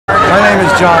My name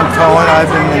is John Cohen. I've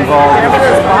been involved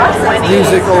with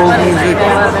music, old music,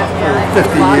 for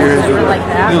 50 years with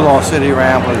the Lost City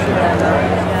Ramblers.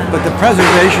 But the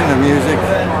preservation of music,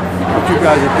 what you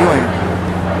guys are doing,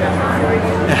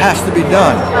 it has to be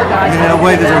done. I mean, in a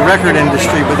way, there's a record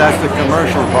industry, but that's the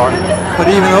commercial part.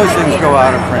 But even those things go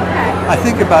out of print. I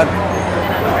think about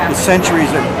the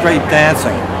centuries of great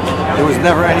dancing. There was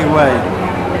never any way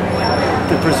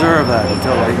to preserve that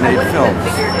until they made films.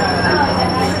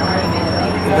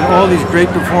 But all these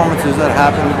great performances that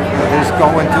happen, they just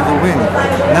go into the wind.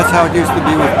 And that's how it used to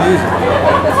be with music.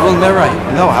 We'll never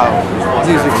know how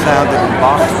music sounded in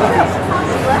boxes.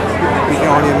 We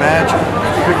can only imagine.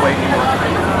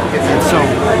 And so,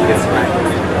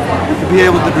 to be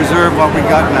able to preserve what we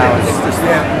got now is just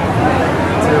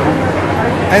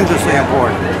endlessly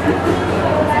important.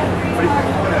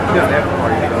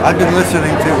 I've been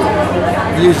listening to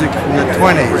music from the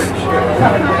 20s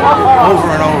over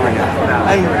and over again.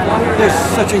 And there's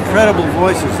such incredible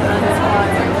voices there.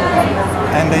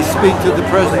 And they speak to the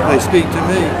present, they speak to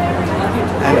me.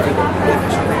 And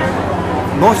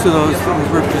most of those things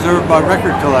were preserved by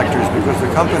record collectors because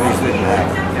the companies didn't have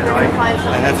them.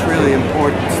 And that's really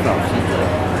important stuff.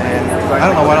 And I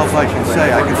don't know what else I can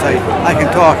say. I can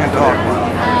talk and talk.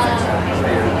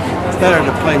 It's better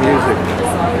to play music.